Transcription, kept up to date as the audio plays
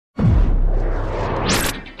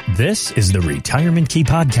This is the Retirement Key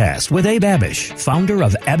Podcast with Abe Abish, founder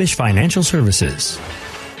of Abish Financial Services.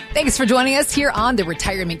 Thanks for joining us here on the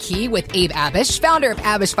Retirement Key with Abe Abish, founder of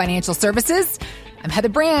Abish Financial Services. I'm Heather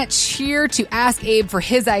Branch, here to ask Abe for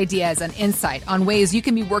his ideas and insight on ways you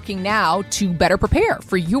can be working now to better prepare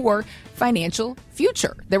for your financial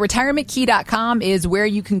future. TheRetirementKey.com is where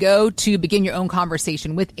you can go to begin your own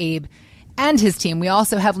conversation with Abe and his team. We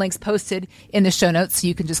also have links posted in the show notes, so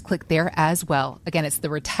you can just click there as well. Again, it's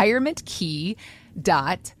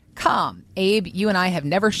TheRetirementKey.com. Abe, you and I have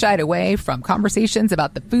never shied away from conversations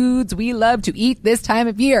about the foods we love to eat this time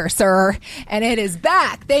of year, sir. And it is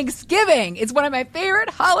back. Thanksgiving. It's one of my favorite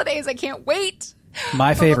holidays. I can't wait.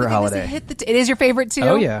 My favorite holiday. It is your favorite too?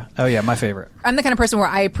 Oh yeah, my favorite. I'm the kind of person where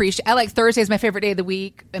I like Thursday is my favorite day of the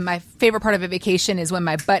week, and my favorite part of a vacation is when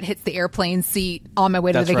my butt hits the airplane seat on my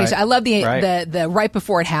way to the vacation. Right. I love the right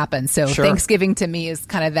before it happens. So sure. Thanksgiving to me is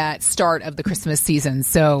kind of that start of the Christmas season.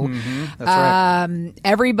 So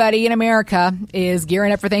everybody in America is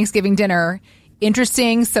gearing up for Thanksgiving dinner.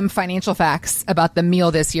 Interesting, some financial facts about the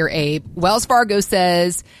meal this year, Abe. Wells Fargo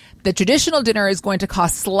says the traditional dinner is going to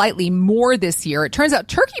cost slightly more this year. It turns out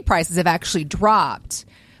turkey prices have actually dropped,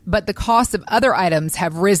 but the cost of other items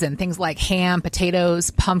have risen. Things like ham,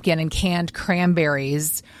 potatoes, pumpkin, and canned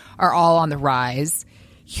cranberries are all on the rise.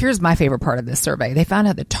 Here's my favorite part of this survey. They found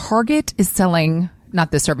out that Target is selling,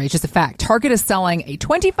 not this survey, it's just a fact. Target is selling a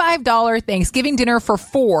 $25 Thanksgiving dinner for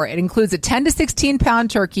four. It includes a 10 to 16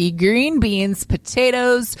 pound turkey, green beans,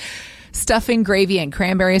 potatoes, stuffing, gravy, and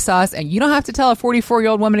cranberry sauce. And you don't have to tell a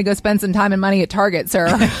 44-year-old woman to go spend some time and money at Target, sir.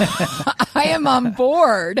 I am on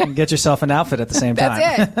board. And get yourself an outfit at the same time.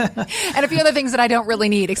 That's it. And a few other things that I don't really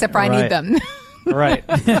need, except for I need them. Right.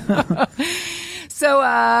 So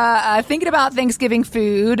thinking about Thanksgiving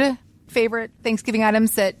food, favorite Thanksgiving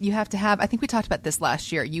items that you have to have. I think we talked about this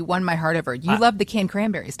last year. You won my heart over. You love the canned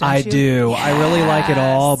cranberries, don't you? I do. Yes. I really like it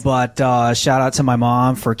all, but shout out to my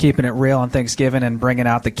mom for keeping it real on Thanksgiving and bringing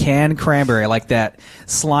out the canned cranberry, like that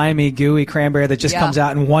slimy, gooey cranberry that just comes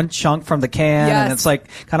out in one chunk from the can, and it's like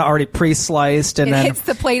kind of already pre-sliced. And then hits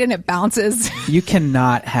the plate and it bounces. You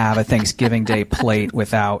cannot have a Thanksgiving Day plate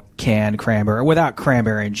without canned cranberry, or without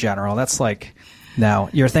cranberry in general. That's like, no,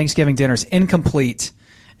 your Thanksgiving dinner's incomplete,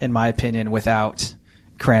 in my opinion, without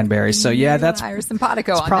cranberries. So yeah, that's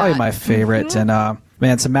probably my favorite. Mm-hmm. And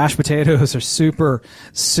man, some mashed potatoes are super,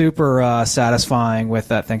 super satisfying with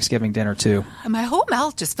that Thanksgiving dinner too. My whole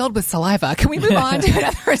mouth just filled with saliva. Can we move on to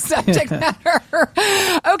another subject matter?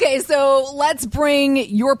 Okay, so let's bring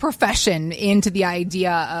your profession into the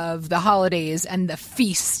idea of the holidays and the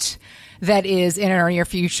feast that is in our near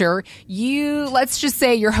future. Let's just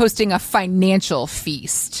say you're hosting a financial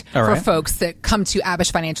feast for folks that come to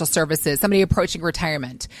Abish Financial Services, somebody approaching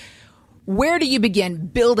retirement. Where do you begin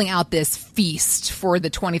building out this feast for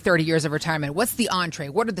the 20, 30 years of retirement? What's the entree?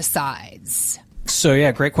 What are the sides? So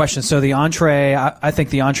yeah, great question. So the entree, I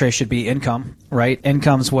think the entree should be income, right?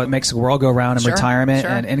 Income's what makes the world go round in retirement,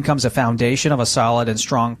 and income's a foundation of a solid and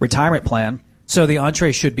strong retirement plan. So the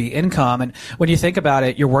entree should be income. And when you think about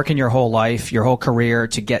it, you're working your whole life, your whole career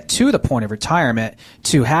to get to the point of retirement,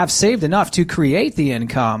 to have saved enough to create the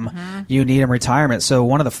income you need in retirement. So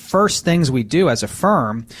one of the first things we do as a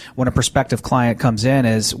firm when a prospective client comes in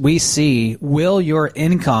is we see, will your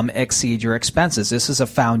income exceed your expenses? This is a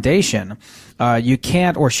foundation. You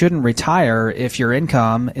can't or shouldn't retire if your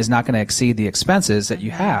income is not going to exceed the expenses that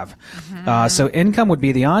you have. So income would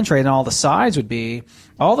be the entree, and all the sides would be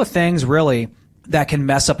all the things really that can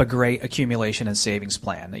mess up a great accumulation and savings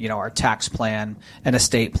plan. You know, our tax plan, an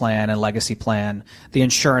estate plan, and legacy plan, the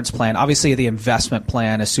insurance plan. Obviously, the investment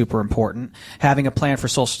plan is super important. Having a plan for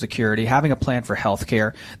Social Security, having a plan for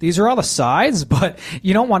healthcare. These are all the sides, but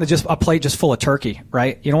you don't want a plate just full of turkey,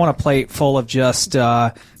 right? You don't want a plate full of just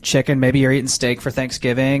chicken. Maybe you're eating steak for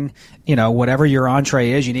Thanksgiving. You know, whatever your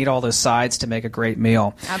entree is, you need all those sides to make a great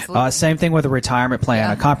meal. Absolutely. Same thing with a retirement plan.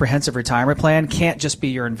 A comprehensive retirement plan can't just be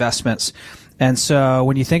your investments. And so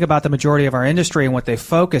when you think about the majority of our industry and what they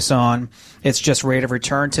focus on, it's just rate of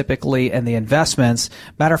return typically and the investments.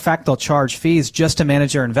 Matter of fact, they'll charge fees just to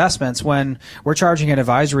manage their investments when we're charging an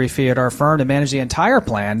advisory fee at our firm to manage the entire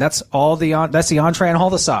plan. That's that's the entree and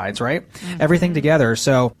all the sides, right? Everything together.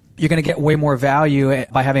 So you're going to get way more value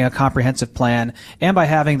by having a comprehensive plan and by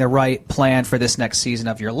having the right plan for this next season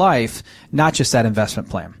of your life, not just that investment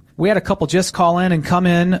plan. We had a couple just call in and come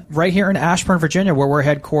in right here in Ashburn, Virginia, where we're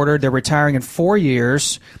headquartered. They're retiring in 4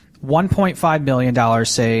 years, $1.5 million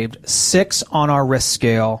saved, 6 on our risk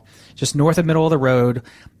scale, just north of middle of the road,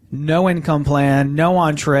 no income plan, no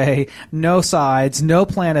entree, no sides, no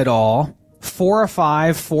plan at all. 4 or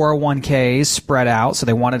 5 401ks spread out. So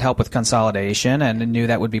they wanted help with consolidation and knew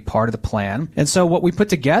that would be part of the plan. And so what we put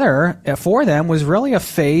together for them was really a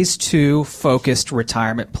phase 2 focused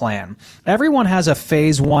retirement plan. Everyone has a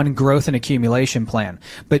phase 1 growth and accumulation plan,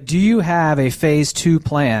 but do you have a phase 2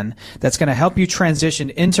 plan that's going to help you transition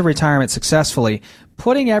into retirement successfully,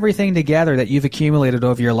 putting everything together that you've accumulated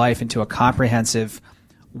over your life into a comprehensive,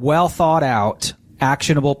 well thought out,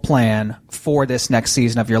 actionable plan for this next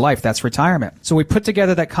season of your life? That's retirement. So we put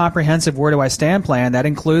together that comprehensive Where Do I Stand plan that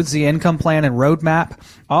includes the income plan and roadmap.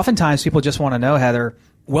 Oftentimes people just want to know, Heather,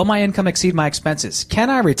 will my income exceed my expenses? Can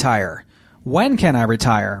I retire? When can I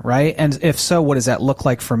retire, right? And if so, what does that look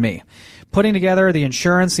like for me? Putting together the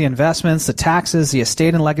insurance, the investments, the taxes, the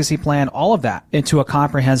estate and legacy plan, all of that into a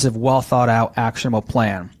comprehensive, well thought out, actionable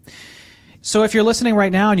plan. So if you're listening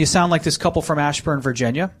right now and you sound like this couple from Ashburn,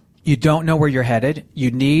 Virginia, you don't know where you're headed, you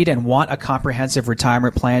need and want a comprehensive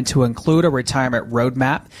retirement plan to include a retirement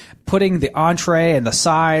roadmap, putting the entree and the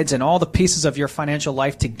sides and all the pieces of your financial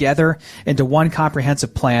life together into one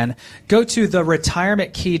comprehensive plan, go to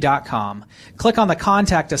theretirementkey.com, click on the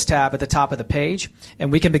Contact Us tab at the top of the page,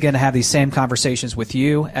 and we can begin to have these same conversations with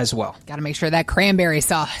you as well. Got to make sure that cranberry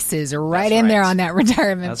sauce is right in there on that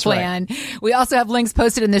retirement plan. Right. We also have links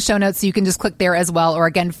posted in the show notes, so you can just click there as well, or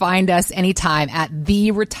again, find us anytime at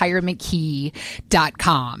theretirementkey.com.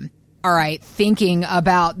 All right, thinking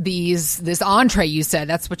about this entree you said,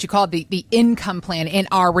 that's what you call the income plan in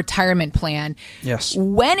our retirement plan. Yes.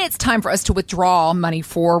 When it's time for us to withdraw money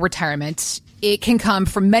for retirement, it can come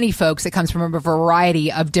from many folks. It comes from a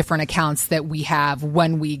variety of different accounts that we have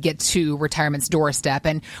when we get to retirement's doorstep.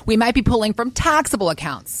 And we might be pulling from taxable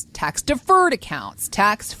accounts, tax-deferred accounts,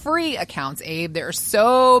 tax-free accounts, Abe. There are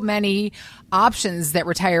so many options that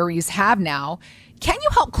retirees have now. Can you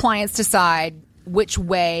help clients decide which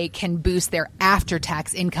way can boost their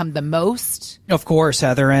after-tax income the most? Of course,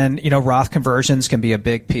 Heather. And, Roth conversions can be a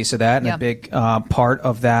big piece of that and a big part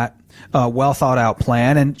of that well-thought-out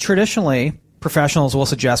plan. And traditionally, professionals will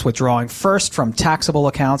suggest withdrawing first from taxable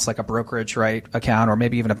accounts like a brokerage account or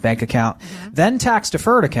maybe even a bank account, then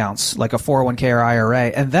tax-deferred accounts like a 401k or IRA,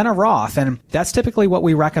 and then a Roth. And that's typically what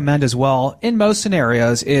we recommend as well in most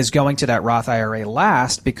scenarios, is going to that Roth IRA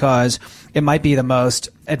last, because it might be the most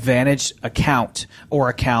advantaged account or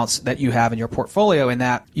accounts that you have in your portfolio, in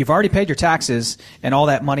that you've already paid your taxes, and all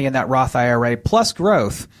that money in that Roth IRA plus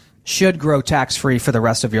growth should grow tax-free for the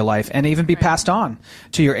rest of your life and even be passed on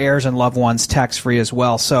to your heirs and loved ones tax-free as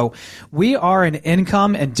well. So we are an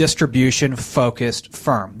income and distribution-focused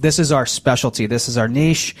firm. This is our specialty. This is our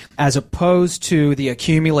niche, as opposed to the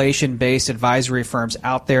accumulation-based advisory firms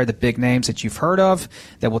out there, the big names that you've heard of,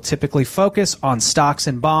 that will typically focus on stocks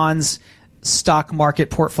and bonds, stock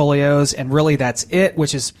market portfolios, and really that's it,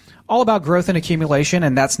 which is all about growth and accumulation,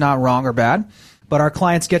 and that's not wrong or bad. But our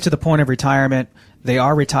clients get to the point of retirement. They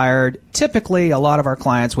are retired, typically a lot of our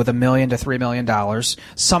clients with $1 million to $3 million,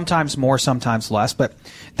 sometimes more, sometimes less, but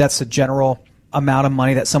that's the general amount of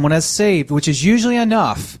money that someone has saved, which is usually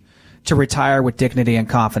enough to retire with dignity and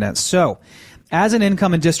confidence. So as an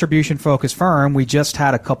income and distribution focused firm, we just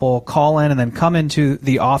had a couple call in and then come into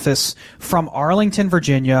the office from Arlington,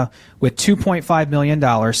 Virginia with $2.5 million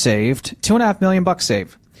saved, $2.5 million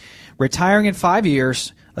saved, retiring in 5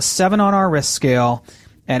 years, a 7 on our risk scale.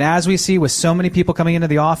 And as we see with so many people coming into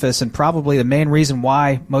the office, and probably the main reason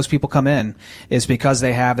why most people come in is because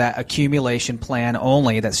they have that accumulation plan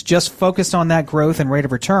only that's just focused on that growth and rate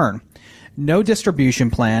of return. No distribution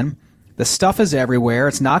plan. The stuff is everywhere.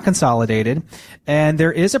 It's not consolidated. And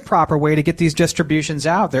there is a proper way to get these distributions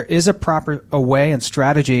out. There is a proper way and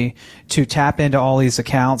strategy to tap into all these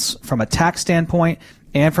accounts from a tax standpoint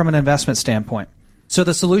and from an investment standpoint. So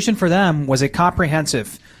the solution for them was a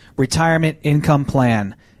comprehensive retirement income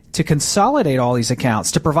plan to consolidate all these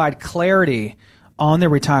accounts, to provide clarity on their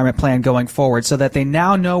retirement plan going forward so that they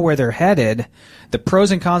now know where they're headed, the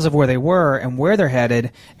pros and cons of where they were and where they're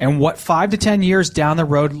headed, and what 5 to 10 years down the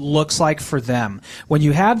road looks like for them. When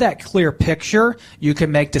you have that clear picture, you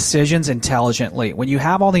can make decisions intelligently. When you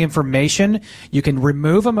have all the information, you can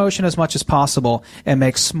remove emotion as much as possible and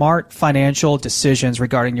make smart financial decisions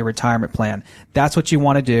regarding your retirement plan. That's what you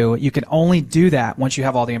want to do. You can only do that once you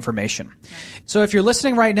have all the information. So if you're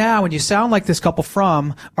listening right now and you sound like this couple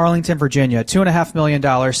from Arlington, Virginia, $2.5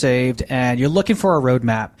 million saved, and you're looking for a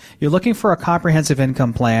roadmap, you're looking for a comprehensive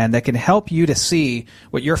income plan that can help you to see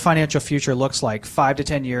what your financial future looks like 5 to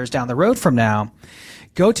 10 years down the road from now,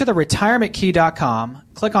 go to theretirementkey.com,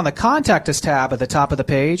 click on the Contact Us tab at the top of the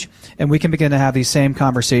page, and we can begin to have these same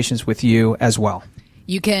conversations with you as well.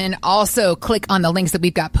 You can also click on the links that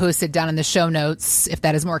we've got posted down in the show notes if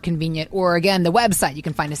that is more convenient. Or again, the website. You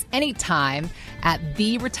can find us anytime at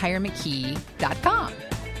theretirementkey.com.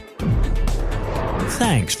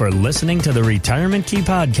 Thanks for listening to the Retirement Key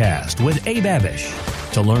Podcast with Abe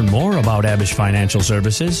Abish. To learn more about Abish Financial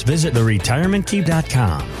Services, visit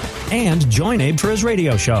theretirementkey.com. And join Abe for his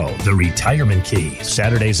radio show, The Retirement Key,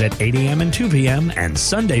 Saturdays at 8 a.m. and 2 p.m. and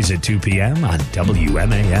Sundays at 2 p.m. on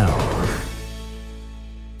WMAL.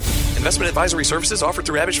 Investment advisory services offered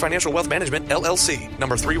through Abish Financial Wealth Management, LLC,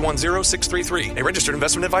 number 310633, a registered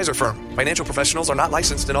investment advisor firm. Financial professionals are not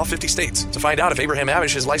licensed in all 50 states. To find out if Abraham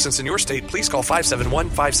Abish is licensed in your state, please call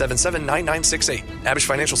 571-577-9968. Abish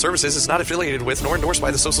Financial Services is not affiliated with nor endorsed by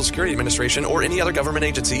the Social Security Administration or any other government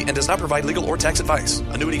agency and does not provide legal or tax advice.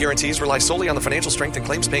 Annuity guarantees rely solely on the financial strength and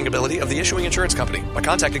claims-paying ability of the issuing insurance company. By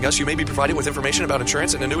contacting us, you may be provided with information about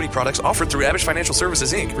insurance and annuity products offered through Abish Financial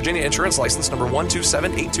Services, Inc., Virginia Insurance License number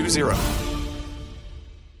 127820.